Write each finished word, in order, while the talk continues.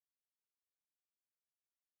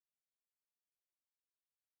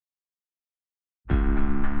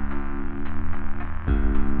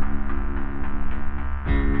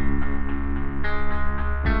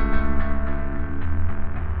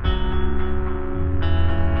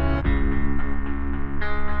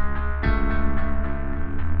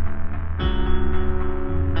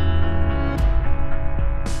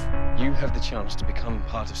chance to become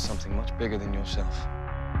part of something much bigger than yourself.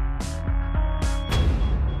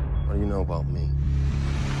 What do you know about me?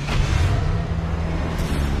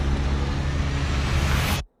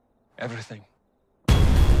 Everything.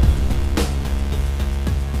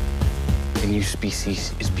 A new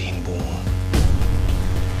species is being born.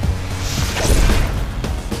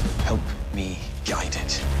 Help me guide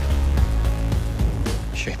it.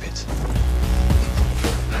 Shape it.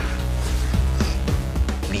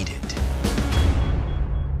 Lead it.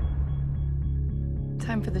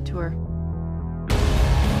 Time for the tour. You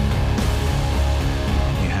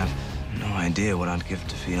have no idea what I'd give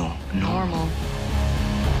to feel Normal.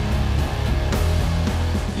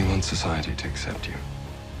 You want society to accept you,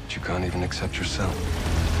 but you can't even accept yourself.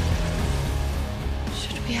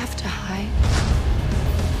 Should we have to hide?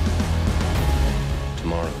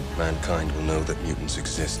 Tomorrow, mankind will know that mutants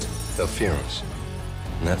exist. They'll fear us,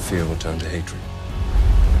 and that fear will turn to hatred.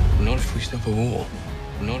 Not if we stop a war.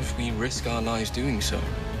 Not if we risk our lives doing so.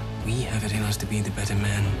 We have it in us to be the better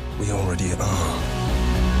men. We already are.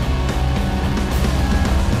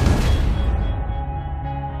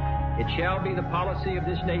 It shall be the policy of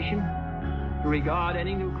this nation to regard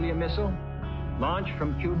any nuclear missile launched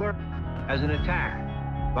from Cuba as an attack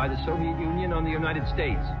by the Soviet Union on the United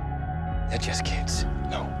States. They're just kids.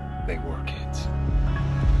 No, they were kids.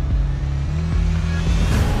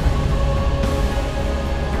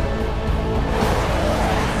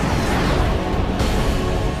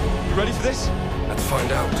 You ready for this? Let's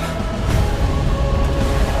find out.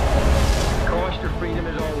 The cost of freedom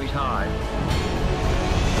is always high.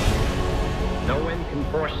 No one can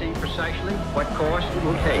foresee precisely what course it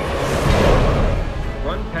will take.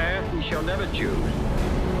 One path we shall never choose.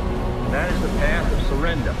 That is the path of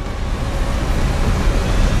surrender.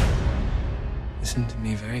 Listen to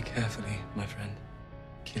me very carefully, my friend.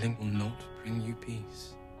 Killing will not bring you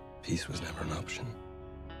peace. Peace was never an option.